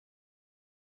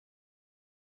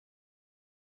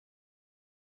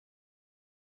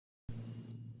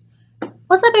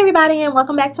What's up everybody and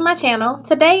welcome back to my channel.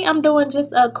 Today I'm doing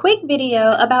just a quick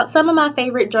video about some of my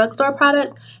favorite drugstore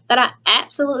products that I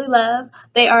absolutely love.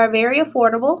 They are very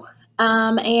affordable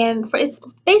it's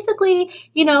basically,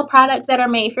 products that are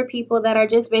made for people that are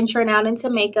just venturing out into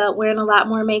makeup, wearing a lot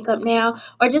more makeup now,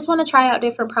 or just want to try out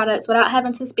different products without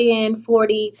having to spend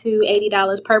 $40 to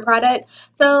 $80 per product.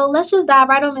 So let's just dive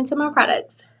right on into my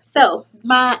products. So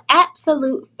my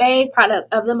absolute fave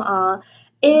product of them all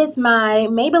is my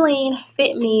Maybelline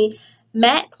Fit Me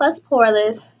Matte Plus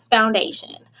Poreless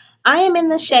Foundation. I am in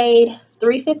the shade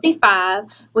 355,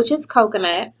 which is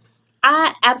coconut.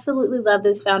 I absolutely love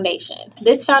this foundation.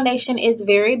 This foundation is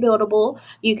very buildable.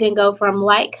 You can go from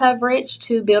light coverage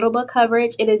to buildable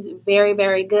coverage. It is very,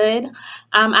 very good.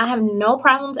 I have no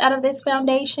problems out of this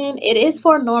foundation. It is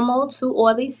for normal to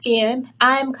oily skin.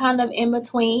 I'm kind of in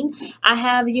between. I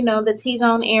have, the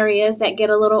T-zone areas that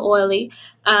get a little oily.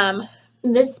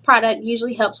 This product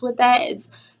usually helps with that. It's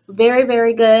very,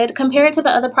 very good. Compared to the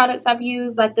other products I've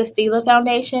used, like the Stila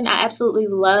foundation, I absolutely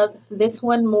love this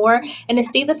one more. And the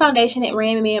Stila foundation, it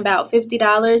ran me about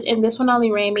 $50, and this one only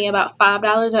ran me about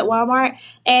 $5 at Walmart.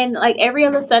 And like every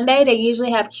other Sunday, they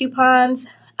usually have coupons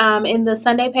in the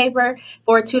Sunday paper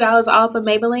for $2 off of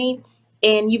Maybelline.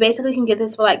 And you basically can get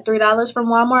this for like $3 from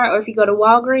Walmart, or if you go to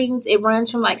Walgreens, it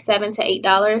runs from like $7 to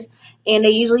 $8. And they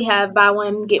usually have buy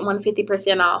one, get one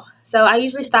 50% off. So I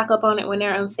usually stock up on it when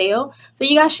they're on sale. So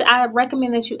you guys, I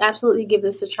recommend that you absolutely give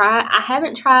this a try. I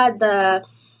haven't tried the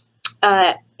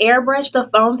Airbrush the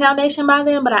Foam foundation by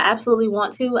them, but I absolutely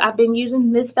want to. I've been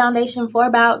using this foundation for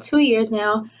about 2 years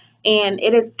now, and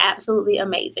it is absolutely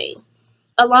amazing.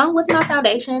 Along with my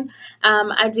foundation,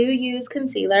 I do use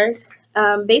concealers.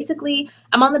 Basically,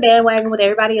 I'm on the bandwagon with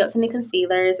everybody else in the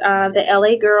concealers, the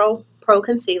LA Girl Pro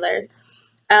Concealers.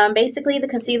 Basically, the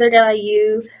concealer that I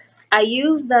use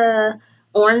the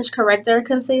Orange Corrector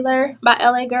Concealer by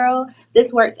LA Girl.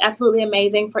 This works absolutely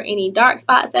amazing for any dark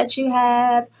spots that you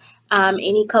have,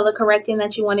 any color correcting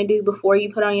that you want to do before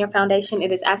you put on your foundation.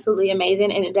 It is absolutely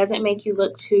amazing, and it doesn't make you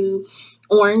look too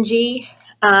orangey.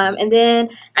 And then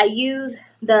I use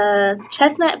the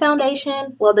Chestnut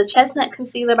Foundation, well, the Chestnut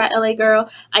Concealer by LA Girl.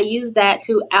 I use that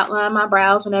to outline my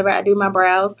brows whenever I do my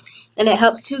brows, and it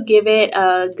helps to give it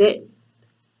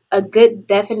a good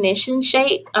definition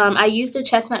shape. I use the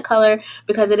chestnut color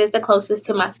because it is the closest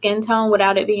to my skin tone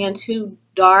without it being too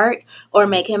dark or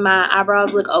making my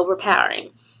eyebrows look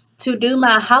overpowering. To do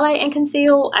my highlight and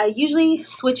conceal, I usually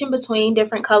switch in between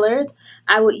different colors.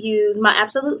 I would use my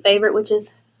absolute favorite, which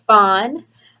is Fawn.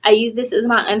 I use this as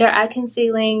my under eye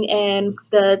concealing and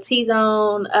the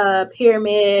T-zone,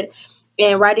 pyramid,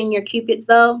 and right in your Cupid's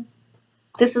bow.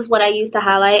 This is what I use to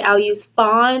highlight. I'll use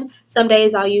Fawn. Some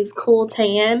days I'll use Cool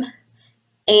Tan.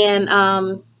 And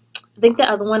I think the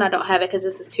other one, I don't have it because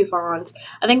this is two fawns.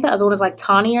 I think the other one is like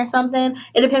Tawny or something.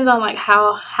 It depends on like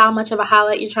how much of a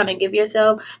highlight you're trying to give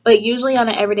yourself. But usually on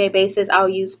an everyday basis, I'll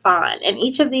use Fawn. And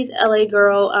each of these LA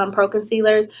Girl Pro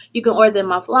Concealers, you can order them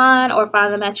offline or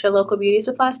find them at your local beauty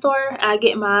supply store. I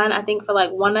get mine, I think, for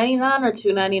like $1.99 or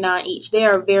 $2.99 each. They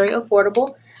are very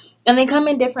affordable. And they come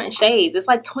in different shades. It's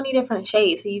like 20 different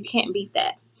shades, so you can't beat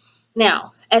that.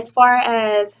 Now, as far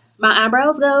as my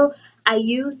eyebrows go, I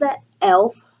use the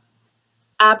e.l.f.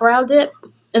 eyebrow dip,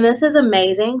 and this is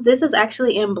amazing. This is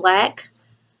actually in black.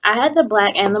 I had the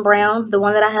black and the brown. The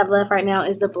one that I have left right now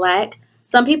is the black.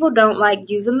 Some people don't like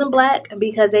using the black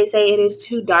because they say it is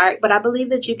too dark, but I believe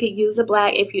that you could use the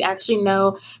black if you actually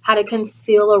know how to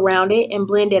conceal around it and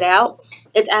blend it out.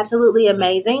 It's absolutely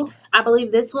amazing. I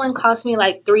believe this one cost me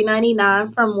like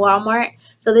 $3.99 from Walmart,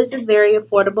 so this is very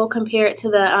affordable compared to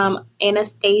the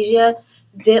Anastasia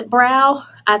dip brow.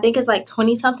 I think it's like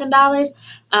 20 something dollars.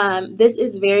 This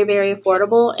is very, very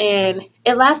affordable, and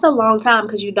it lasts a long time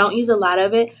because you don't use a lot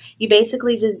of it. You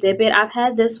basically just dip it. I've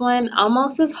had this one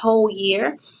almost this whole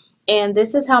year, and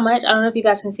this is how much. I don't know if you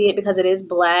guys can see it because it is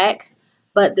black,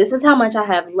 but this is how much I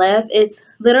have left. It's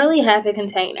literally half a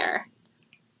container,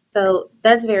 so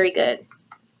that's very good.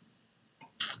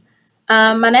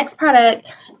 My next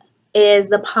product is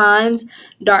the Pond's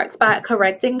Dark Spot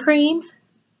Correcting Cream.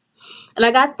 And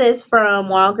I got this from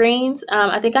Walgreens.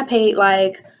 I think I paid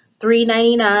like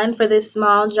 $3.99 for this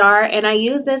small jar. And I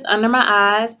use this under my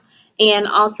eyes and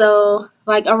also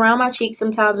like around my cheeks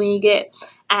sometimes when you get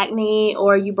acne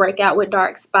or you break out with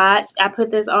dark spots. I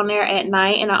put this on there at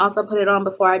night, and I also put it on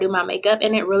before I do my makeup.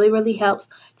 And it really, really helps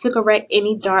to correct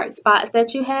any dark spots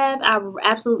that you have. I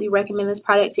absolutely recommend this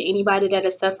product to anybody that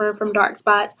is suffering from dark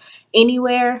spots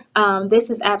anywhere. This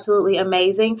is absolutely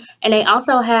amazing. And they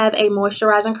also have a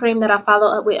moisturizing cream that I follow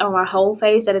up with on my whole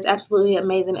face that is absolutely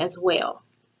amazing as well.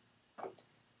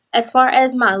 As far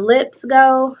as my lips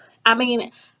go, I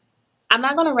mean, I'm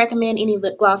not going to recommend any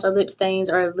lip gloss or lip stains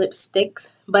or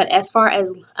lipsticks, but as far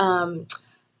as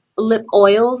lip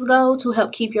oils go to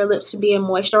help keep your lips from being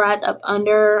moisturized up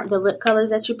under the lip colors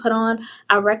that you put on,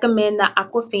 I recommend the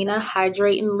Aquafina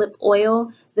Hydrating Lip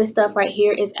Oil. This stuff right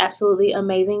here is absolutely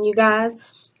amazing, you guys.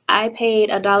 I paid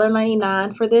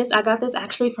 $1.99 for this. I got this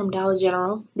actually from Dollar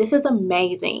General. This is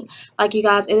amazing. Like, you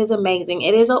guys, it is amazing.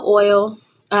 It is an oil.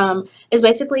 It's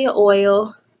basically an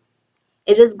oil.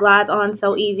 It just glides on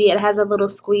so easy. It has a little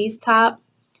squeeze top.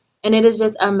 And it is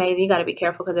just amazing. You got to be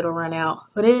careful because it'll run out.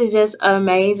 But it is just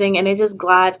amazing. And it just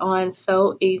glides on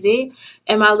so easy.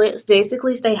 And my lips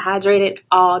basically stay hydrated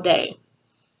all day.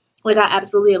 Like, I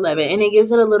absolutely love it. And it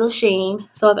gives it a little sheen.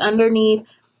 So if underneath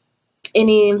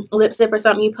any lipstick or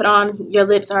something you put on, your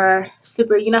lips are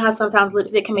super, you know how sometimes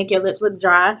lipstick can make your lips look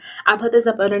dry. I put this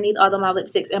up underneath all of my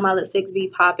lipsticks, and my lipsticks be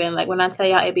popping. Like, when I tell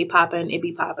y'all it be popping, it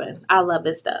be popping. I love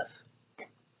this stuff.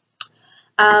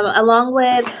 Along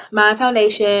with my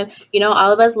foundation, you know,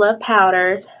 all of us love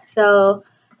powders. So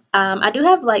I do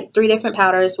have like three different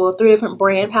powders, well, three different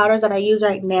brand powders that I use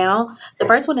right now. The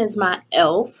first one is my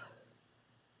e.l.f.,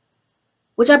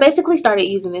 which I basically started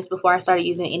using this before I started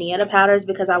using any other powders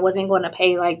because I wasn't going to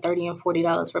pay like $30 and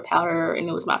 $40 for powder, and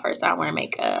it was my first time wearing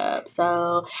makeup.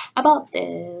 So I bought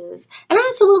this, and I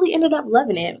absolutely ended up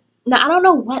loving it. Now, I don't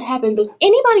know what happened. Does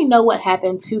anybody know what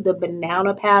happened to the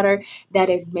banana powder that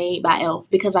is made by e.l.f.?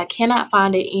 Because I cannot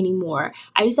find it anymore.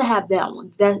 I used to have that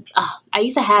one. I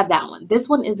used to have that one. This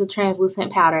one is a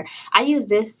translucent powder. I use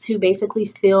this to basically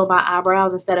seal my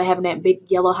eyebrows instead of having that big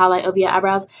yellow highlight over your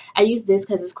eyebrows. I use this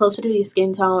because it's closer to your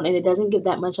skin tone, and it doesn't give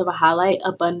that much of a highlight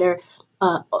up under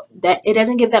that it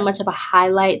doesn't give that much of a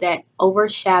highlight that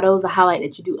overshadows a highlight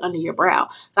that you do under your brow.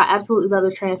 So I absolutely love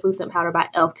the translucent powder by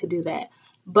e.l.f. to do that.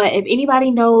 But if anybody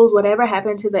knows whatever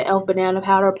happened to the e.l.f. banana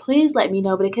powder, please let me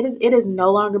know. But it has no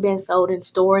longer been sold in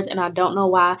stores, and I don't know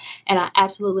why, and I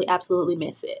absolutely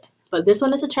miss it. But this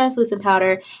one is a translucent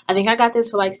powder. I think I got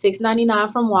this for like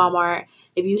 $6.99 from Walmart.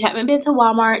 If you haven't been to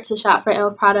Walmart to shop for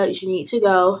e.l.f. products, you need to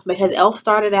go, because e.l.f.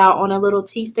 started out on a little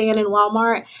tea stand in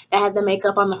Walmart that had the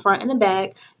makeup on the front and the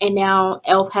back, and now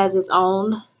e.l.f. has its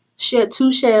own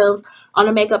two shelves on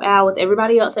the makeup aisle with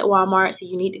everybody else at Walmart. So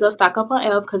you need to go stock up on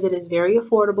e.l.f. because it is very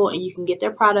affordable, and you can get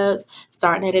their products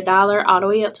starting at $1 all the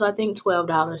way up to I think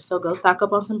 $12. So go stock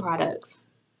up on some products.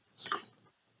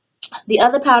 The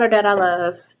other powder that I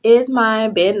love is my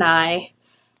Ben Nye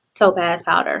Topaz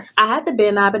powder. I had the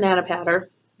Ben Nye banana powder,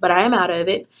 but I am out of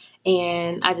it,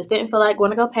 and I just didn't feel like going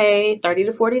to go pay $30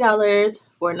 to $40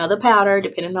 for another powder,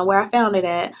 depending on where I found it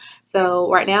at. So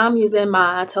right now I'm using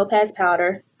my Topaz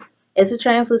powder. It's a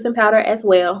translucent powder as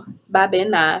well by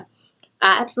Ben Nye.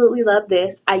 I absolutely love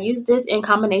this. I use this in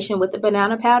combination with the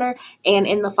banana powder, and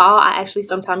in the fall I actually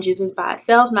sometimes use this by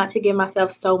itself, not to give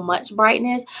myself so much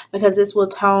brightness, because this will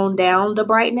tone down the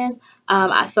brightness.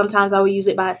 Sometimes I will use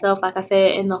it by itself, like I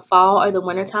said, in the fall or the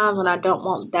winter time when I don't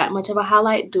want that much of a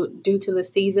highlight due to the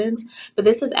seasons. But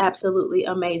this is absolutely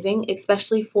amazing,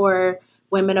 especially for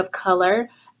women of color.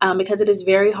 Because it is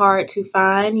very hard to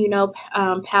find, you know,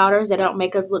 powders that don't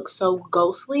make us look so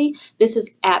ghostly. This is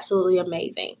absolutely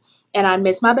amazing. And I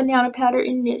miss my banana powder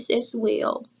in this as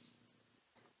well.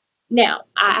 Now,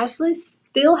 I actually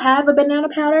still have a banana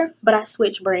powder, but I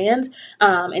switch brands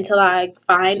until I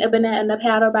find a banana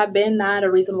powder by Ben Nye at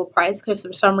a reasonable price, because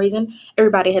for some reason,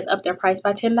 everybody has upped their price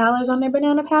by $10 on their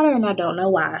banana powder, and I don't know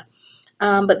why.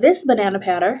 But this banana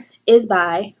powder is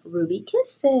by Ruby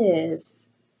Kisses.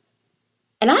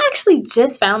 And I actually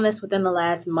just found this within the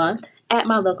last month at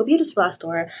my local beauty supply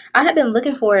store. I had been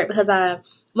looking for it because I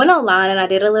went online and I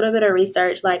did a little bit of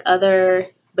research, like other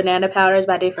banana powders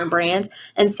by different brands.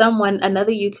 And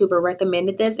another YouTuber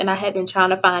recommended this, and I had been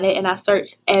trying to find it. And I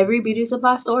searched every beauty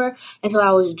supply store until I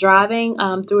was driving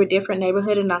through a different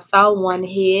neighborhood, and I saw one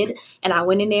hid. And I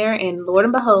went in there, and Lord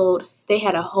and behold, they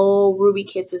had a whole Ruby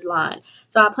Kisses line.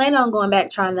 So I plan on going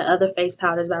back trying the other face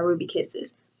powders by Ruby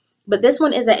Kisses. But this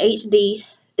one is a HD.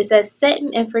 It says Set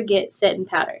and Forget Setting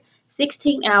Powder.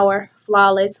 16-hour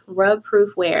flawless rub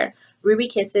proof wear. Ruby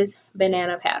Kisses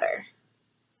banana powder.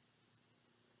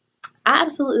 I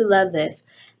absolutely love this.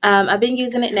 I've been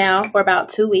using it now for about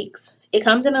 2 weeks. It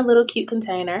comes in a little cute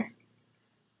container.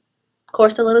 Of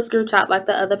course, a little screw top like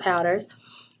the other powders.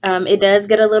 It does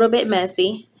get a little bit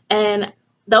messy. And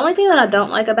the only thing that I don't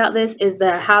like about this is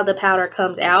how the powder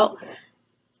comes out.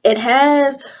 It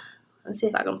has, let's see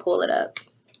if I can pull it up.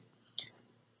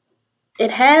 It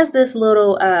has this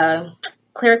little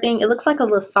clear thing. It looks like a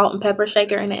little salt and pepper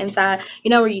shaker in the inside.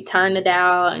 You know, where you turn it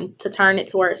out and to turn it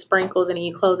to where it sprinkles and then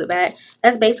you close it back.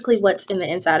 That's basically what's in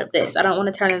the inside of this. I don't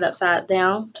want to turn it upside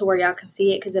down to where y'all can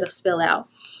see it because it'll spill out.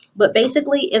 But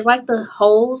basically, it's like the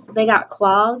holes, they got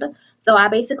clogged. So I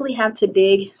basically have to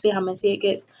dig. See how messy it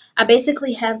gets? I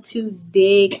basically have to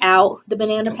dig out the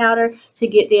banana powder to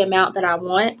get the amount that I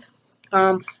want.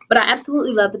 But I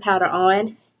absolutely love the powder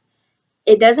on.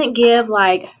 It doesn't give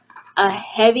like a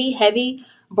heavy,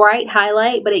 bright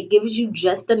highlight, but it gives you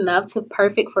just enough to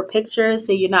perfect for pictures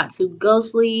so you're not too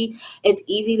ghostly. It's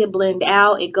easy to blend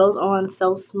out. It goes on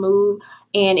so smooth.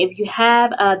 And if you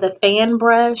have the fan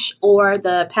brush or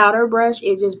the powder brush,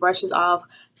 it just brushes off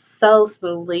so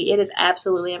smoothly. It is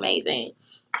absolutely amazing.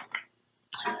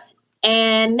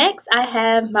 And next, I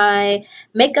have my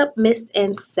Makeup Mist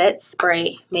and Set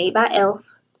Spray made by e.l.f.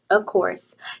 Of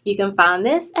course, you can find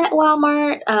this at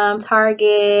Walmart,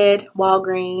 Target,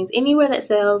 Walgreens, anywhere that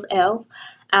sells e.l.f.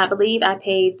 I believe I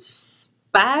paid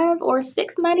 $5 or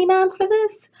 $6.99 for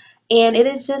this, and it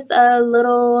is just a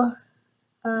little.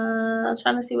 I'm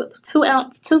trying to see what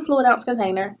 2 fluid ounce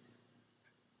container.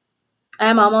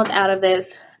 I'm almost out of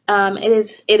this. It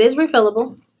is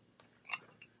refillable.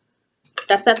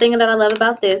 That's that thing that I love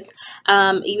about this.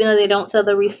 Even though they don't sell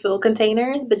the refill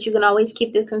containers, but you can always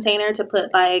keep this container to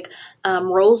put like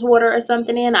rose water or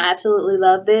something in. I absolutely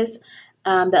love this.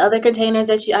 The other containers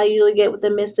that I usually get with the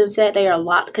mist and set, they are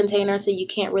locked containers, so you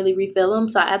can't really refill them.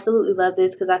 So I absolutely love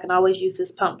this because I can always use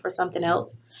this pump for something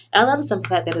else. And I love the simple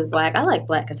fact that it's black. I like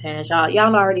black containers, y'all.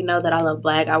 Y'all already know that I love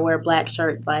black. I wear black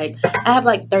shirts. Like I have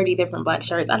like 30 different black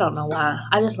shirts. I don't know why.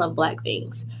 I just love black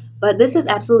things. But this is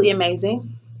absolutely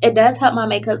amazing. It does help my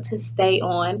makeup to stay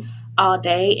on all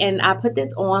day, and I put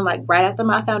this on like right after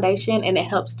my foundation, and it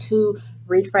helps to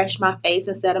refresh my face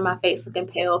instead of my face looking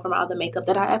pale from all the makeup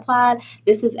that I applied.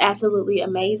 This is absolutely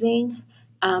amazing.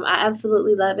 I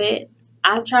absolutely love it.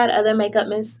 I've tried other makeup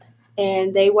mist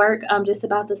and they work just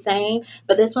about the same,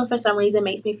 but this one for some reason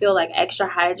makes me feel like extra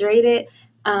hydrated.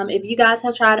 If you guys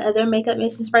have tried other makeup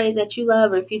mist and sprays that you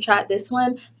love, or if you tried this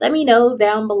one, let me know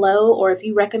down below. Or if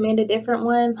you recommend a different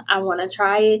one, I want to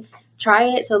try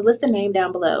it. So list the name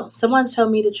down below. Someone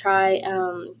told me to try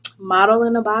Model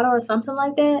in a Bottle or something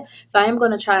like that. So I am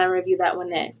going to try and review that one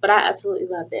next. But I absolutely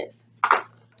love this.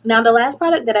 Now, the last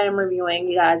product that I am reviewing,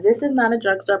 you guys, this is not a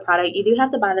drugstore product. You do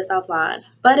have to buy this offline,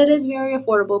 but it is very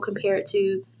affordable compared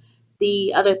to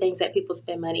the other things that people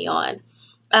spend money on.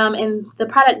 And the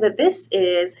product that this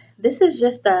is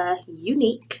just a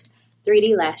unique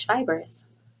 3D lash fibers.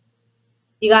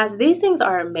 You guys, these things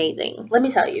are amazing. Let me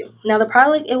tell you. Now, the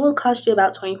product, it will cost you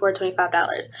about $24,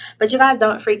 $25. But you guys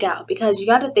don't freak out because you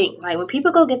got to think, like, when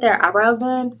people go get their eyebrows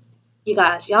done, you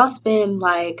guys, y'all spend,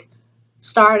 like,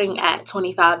 starting at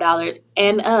 $25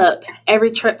 and up every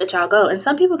trip that y'all go. And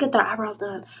some people get their eyebrows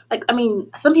done. Like, I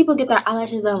mean, some people get their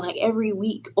eyelashes done, like, every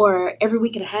week or every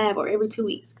week and a half or every 2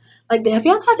 weeks. Like, have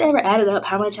y'all guys ever added up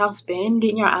how much y'all spend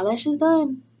getting your eyelashes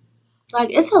done? Like,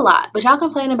 it's a lot. But y'all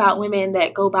complain about women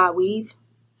that go buy weave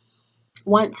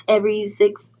once every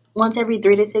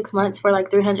 3 to 6 months for like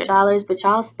 $300, but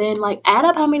y'all spend like add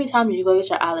up how many times you go get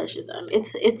your eyelashes done.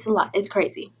 It's a lot. It's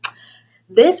crazy.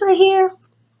 This right here,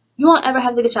 you won't ever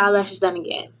have to get your eyelashes done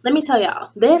again. Let me tell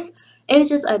y'all, this is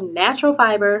just a natural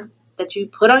fiber that you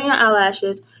put on your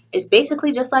eyelashes. It's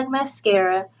basically just like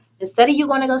mascara. Instead of you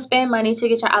going to go spend money to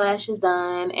get your eyelashes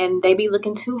done and they be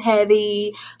looking too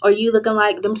heavy, or you looking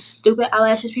like them stupid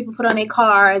eyelashes people put on their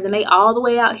cars and they all the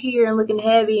way out here and looking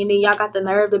heavy, and then y'all got the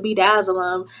nerve to bedazzle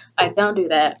them. Like, don't do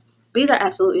that. These are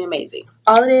absolutely amazing.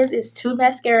 All it is 2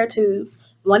 mascara tubes.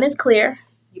 One is clear.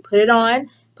 You put it on,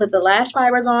 put the lash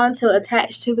fibers on to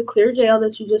attach to the clear gel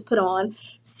that you just put on,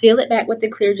 seal it back with the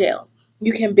clear gel.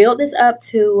 You can build this up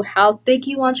to how thick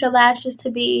you want your lashes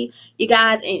to be, you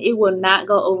guys, and it will not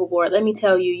go overboard. Let me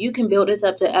tell you, you can build this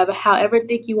up to however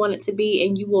thick you want it to be,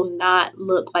 and you will not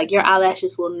look like your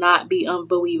eyelashes will not be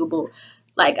unbelievable.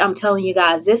 Like, I'm telling you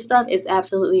guys, this stuff is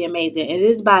absolutely amazing. It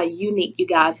is by Unique, you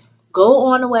guys. Go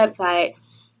on the website,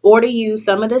 order you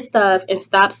some of this stuff, and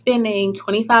stop spending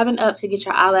 $25 and up to get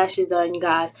your eyelashes done, you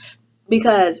guys.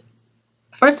 Because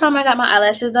first time I got my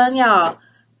eyelashes done, y'all,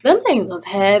 them things was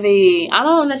heavy. I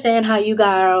don't understand how you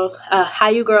girls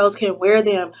can wear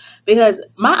them, because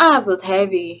my eyes was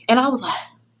heavy, and I was like,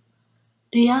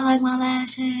 do y'all like my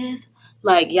lashes?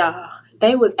 Like, y'all,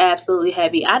 they was absolutely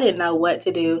heavy. I didn't know what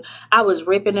to do. I was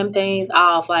ripping them things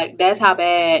off. Like, that's how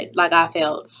bad, like, I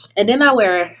felt. And then I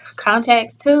wear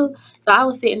contacts, too. So I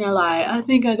was sitting there like, I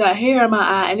think I got hair in my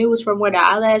eye. And it was from where the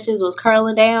eyelashes was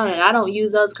curling down. And I don't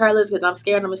use those curlers because I'm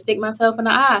scared I'm going to stick myself in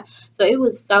the eye. So it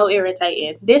was so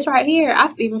irritating. This right here,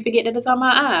 I even forget that it's on my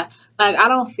eye. Like, I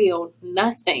don't feel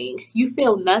nothing. You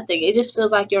feel nothing. It just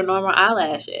feels like your normal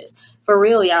eyelashes. For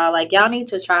real, y'all. Like, y'all need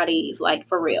to try these, like,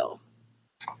 for real.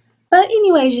 But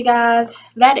anyways, you guys,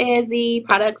 that is the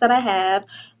products that I have.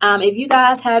 If you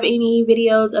guys have any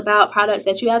videos about products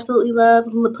that you absolutely love,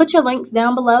 put your links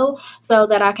down below so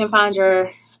that I can find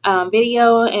your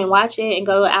video and watch it and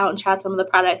go out and try some of the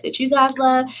products that you guys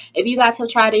love. If you guys have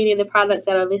tried any of the products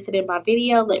that are listed in my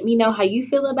video, let me know how you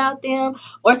feel about them,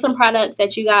 or some products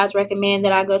that you guys recommend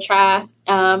that I go try.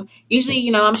 Usually,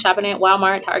 I'm shopping at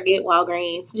Walmart, Target,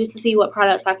 Walgreens, just to see what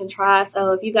products I can try.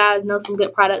 So if you guys know some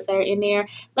good products that are in there,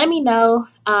 let me know,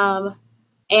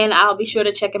 and I'll be sure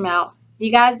to check them out.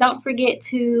 You guys don't forget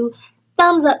to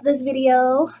thumbs up this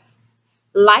video,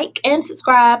 like and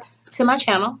subscribe to my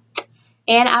channel,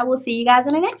 and I will see you guys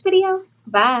in the next video.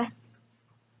 Bye.